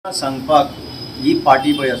सांगपाक ही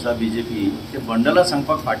पार्टी पळय आसा बीजेपी ते बंडला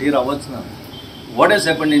सांगपाक फाटीं रावच ना. What has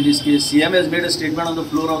happened in this case? CM has made a statement on the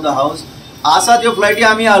floor of the house. आसा त्यो फ्लायटी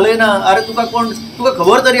आमी हालयना. अरे तुका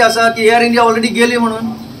खबर तरी आसा की एअर इंडिया ऑलरेडी गेली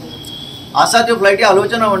म्हणून? आसा त्यो फ्लायटी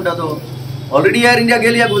हालोवच्यो ना म्हणटा तो. ऑलरेडी एअर इंडिया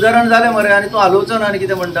गेली एक उदाहरण जालें मरे, आनी तूं हालोवचो ना आनी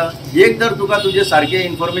कितें म्हणटा? एक तर तुका तुजें सारकें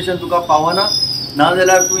इन्फॉर्मेशन तुका पावना,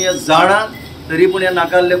 नाजाल्यार तूं हें जाणा तरी पूण हें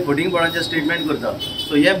नाकाल्ले खोटिंगपणाचें स्टेटमेंट करता.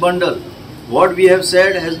 सो हें bundle, what we have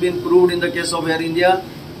said has been proved in the case of Air India.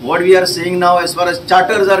 What we are saying now as far as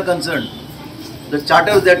charters are concerned, the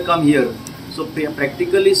charters that come here, so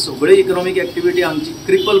practically सगळे economic activity आमची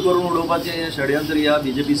cripple करून उडोवपाचें षडयंत्र ह्या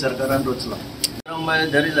BJP सरकारान रचलां.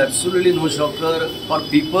 There is absolutely no shocker for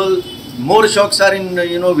people. More shocks are in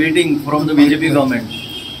waiting from the BJP government.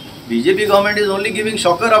 BJP government is only giving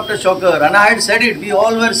shocker after shocker, and I had said it. We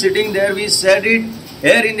all were sitting there. We said it.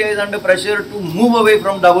 Air India is under pressure to move away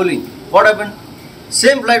from Dabolim. What happened?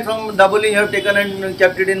 Same flight from Dabolim have taken and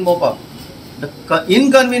kept it in Mopa. The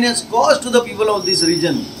inconvenience caused to the people of this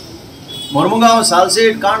region, Mormugaon,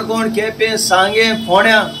 Salsette, Kankon, Kepe, Sange,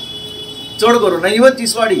 Fonya, chod karo, na even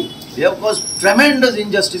Tiswadi, they have caused tremendous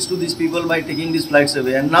injustice to these people by taking these flights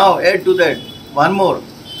away. And now add to that one more.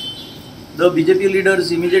 The BJP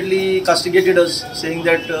leaders immediately castigated us, saying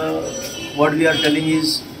that what we are telling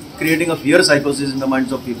is creating a fear psychosis in the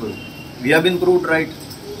minds of people. We have been proved right.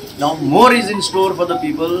 Now more is in store for the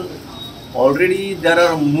people. Already there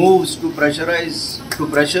are moves to pressure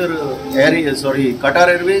Qatar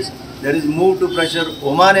Airways. There is move to pressure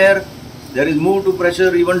Oman Air. There is move to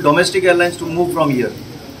pressure even domestic airlines to move from here.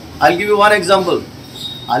 I'll give you one example.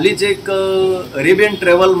 हालीच एक Arabian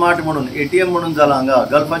travel mart म्हणून ATM म्हणून जाला हांगा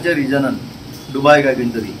गल्फाच्या रिजनान, दुबय काय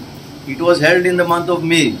तरी. It was held in the month of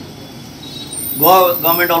May. Goa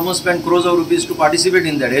government almost spent crores of rupees to participate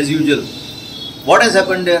in that as usual. What has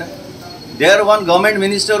happened there? There one government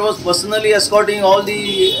minister was personally escorting all the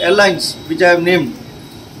airlines which I have named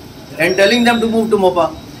and telling them to move to Mopa.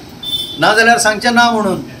 नाजाल्यार सांगचें ना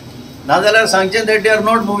म्हणून, नाजाल्यार सांगचें that they are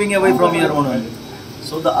not moving away from here म्हणून.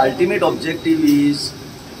 So the ultimate objective is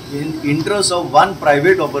in interest of one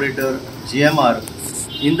private operator, GMR,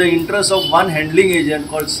 in the interest of one handling agent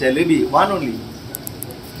called Celebi, one only.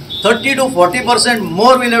 30 to 40%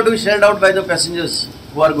 more will have to be shelled out by the passengers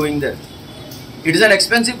who are going there. It is an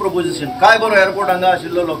expensive proposition. काय बरो airport हांगा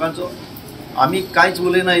आशिल्लो लोकांचो, आमी कांयच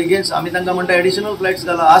उलयना against, आमी तांकां म्हणटा एडिशनल फ्लायट्स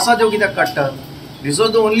घाला, आसा त्यो कित्याक काडटा? This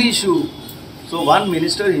was the only issue. So one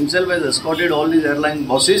minister himself has escorted all these airline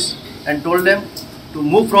bosses and told them to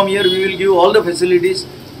move from here, we will give all the facilities.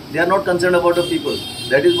 They are not concerned about the people.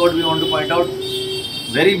 That is what we want to point out.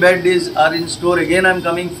 Very bad days are in store. Again I am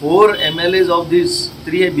coming, 4 MLAs of these,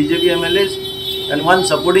 3 BJP MLAs and 1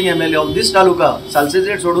 supporting MLA of this taluka,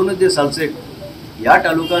 Salsette सोडूनच ते Salsette. ह्या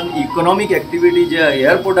तालुकान economic activity जे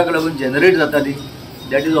एअरपोर्टाक लागून generate जाताली,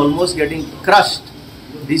 that is almost getting crushed.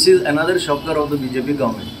 This is another shocker of the BJP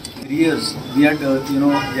government. 3 years we had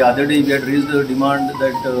the other day we had raised the demand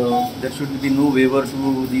that there should be no waiver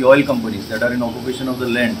to the oil companies that are in occupation of the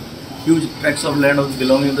land. Huge tracts of land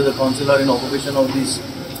belonging to the council are in occupation of these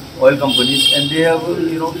oil companies, and they have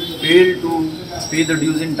failed to pay the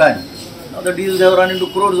dues in time. Now the deals have run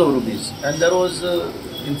into crores of rupees, and there was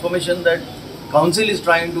information that council is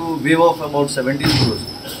trying to waive off about 17 crores.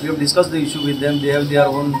 We have discussed the issue with them. They have their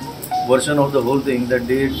own version of the whole thing, that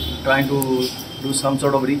they are trying to do some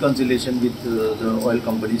sort of reconciliation with the oil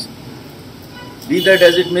companies. Be that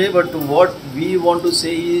as it may, but what we want to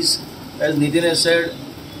say is, as Nitin has said,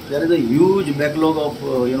 there is a huge backlog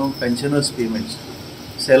of pensioners' payments.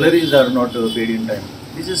 Salaries are not paid in time.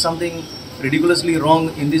 This is something ridiculously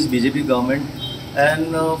wrong in this BJP government.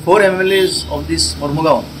 And 4 MLAs of this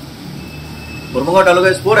Mormugaon taluka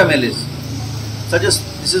has 4 MLAs.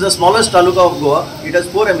 This is the smallest taluka of Goa. It has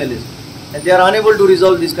 4 MLAs, and they are unable to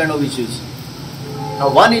resolve these kind of issues. Now,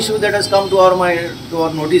 one issue that has come to our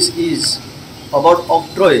notice is about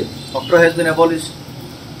octroi. Octroi has been abolished.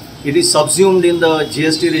 It is subsumed in the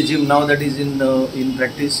GST regime now that is in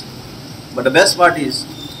practice. But the best part is,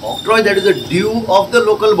 octroi, that is a due of the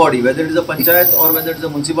local body, whether it is a panchayat or whether it is a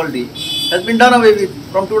municipality, has been done away with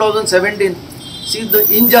from 2017. See, the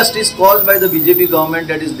injustice caused by the BJP government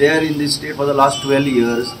that is there in this state for the last 12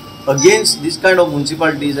 years against this kind of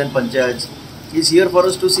municipalities and panchayats is here for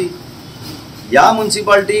us to see. या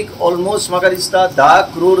municipality almost म्हाका दिसता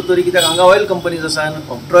 10 crore तरी कित्याक हांगा oil companies आसा, and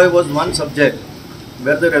octroi was one subject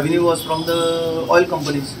where the revenue was from the oil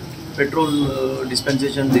companies, petrol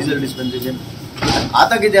dispensation, diesel dispensation. And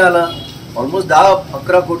आता कितें जाला, almost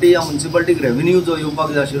 10-11 कोटी या municipality revenue जो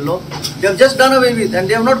येवपाक जाय आशिल्लो, they have just done away with, and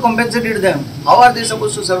they have not compensated them. How are they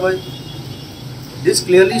supposed to survive? This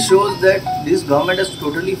clearly shows that this government has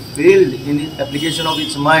totally failed in its application of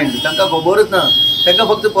its mind. तांकां खबरच ना, तांकां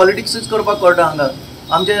फक्त पॉलिटिक्सच करपाक कळटा हांगा.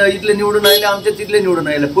 आमचे इतले निवडून आयले, आमचे तितले निवडून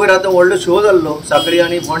आयले. पयर आतां व्हडलो शो जाल्लो साखळी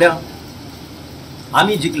आनी फोंड्या.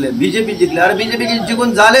 आमी जिखले, बीजेपी जिखले. अरे बीजेपी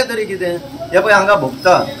जिखून जालें तरी कितें? हे पळय हांगा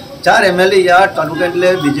भोगता 4 MLA ह्या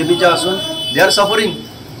तालुक्यांतले बीजेपीचे आसून they are suffering.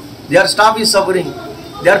 Their staff is suffering.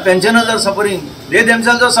 Their pensioners are suffering. They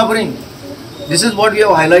themselves are suffering. This is what we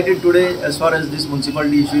have highlighted today as far as this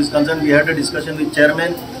municipality issue is concerned. We had a discussion with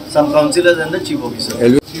chairman, some councillors and the chief officer.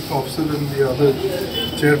 Chief officer and the other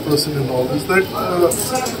chairperson and all this, that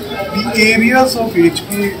the areas of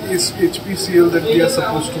HPCL that they are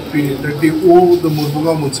supposed to pay, that they owe the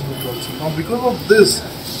Murmuga Municipal Council. Now because of this,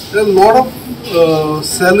 there are a lot of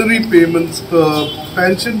salary payments,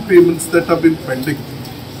 pension payments that have been pending.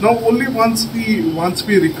 Now only once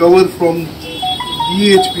we recover from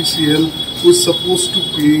the HPCL, who is supposed to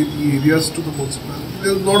pay the areas to the municipality,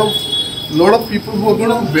 there are a lot of people who are going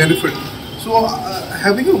to benefit. So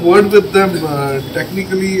having a word with them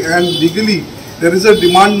technically and legally, there is a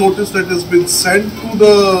demand notice that has been sent to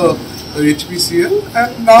the HPCL,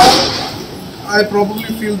 and now I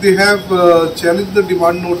probably feel they have challenged the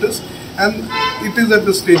demand notice, and it is at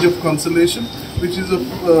the stage of conciliation, which is a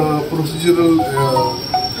procedural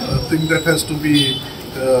thing that has to be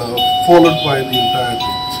followed by the entire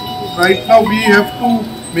thing. So right now we have to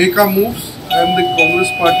make our moves, and the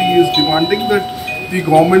Congress party is demanding that the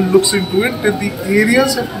government looks into it, that the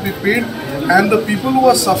areas have to be paid, and the people who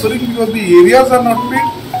are suffering because the areas are not paid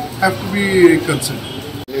have to be considered.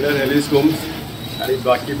 Leader Elvis आणि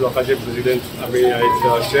बाकी ब्लॉकाचे president आम्ही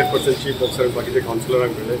chairperson chief officer बाकीचे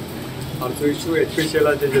काउन्सिलरांक मेळ्ळे. आमचो issue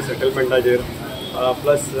HPCLाचे जे सेटलमेंटाचेर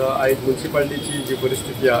plus आयज म्युनिसिपालिटीची जी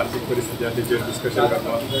परिस्थिती आहे, आर्थिक परिस्थिती आहे, तेजेर डिस्कशन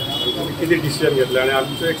करपाक तुमी कितें डिसिजन घेतले. आनी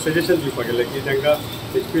आमचो एक सजेशन दिवपाक गेले की तांकां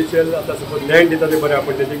HPCL आतां सपोज लँड दिता ते बरें,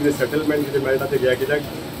 पूण तेजे कितें सेटलमेंट कितें मेळटा ते घ्या, कित्याक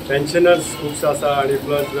पेन्शनर्स खुबशे आसा आनी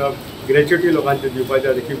प्लस ग्रॅच्युटी लोकांचे दिवपाचे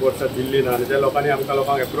आनी खूब वर्सां दिल्ली ना, आनी त्या लोकांनी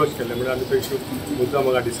लोकांक एप्रोच केले. म्हणजे आमी तो इश्यू मुद्दाम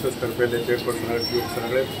म्हाका डिस्कस करपा येयले चेअरपर्सनाक, chief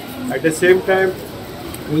ऑफिसराक. At the same time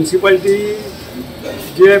municipality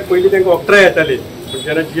जे पयलीं तांकां ऑक्ट्रा येताली, पण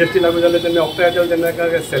जेन्ना GST लागू जालें तेन्ना ऑक्ट्रा येताले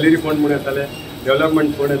तेन्ना सॅलरी फंड म्हणून येताले,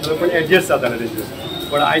 डेव्हलपमेंट फंड येताले, पण एडजस्ट जाताले तेंचे.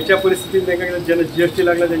 पण आयच्या परिस्थितीन तांकां जेन्ना GST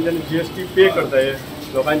लागला तेंच्यांनी GST पे करता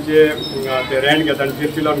लोकांचे ते रेंट घेता आनी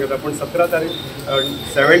GST लावन घेता. पण 17 तारीख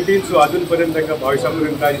 17 अजून पर्यंत तांकां 22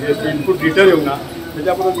 पर्यंत कांय GST इनपूट रिटर्न येवंक ना.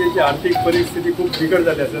 तेज्या पळोवन तेंची आर्थीक परिस्थिती खूब बिकट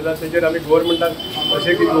जाली आसा. जाल्यार तेजेर आमी गव्हर्मेंटाक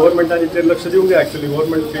अशें की गव्हर्मेंटान हेचेर लक्ष दिवंक जाय. एक्चुअली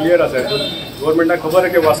गव्हर्मेंट फेलियर आसा. गव्हर्मेंटाक खबर आहे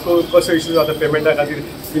की वास्को कसो इश्यू जाता पेमेंटा खातीर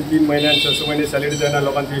 3 म्हयन्यान 6 म्हयने सॅलरी जायना,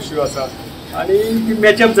 लोकांचो इश्यू आसा आनी ती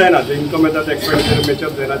मॅचअप जायना. जे इन्कम येता ते एक्सपेंडिचर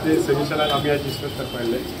मॅचअप जायना. ते सजेशनान आमी आज डिस्कस करपा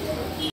आयिल्ले.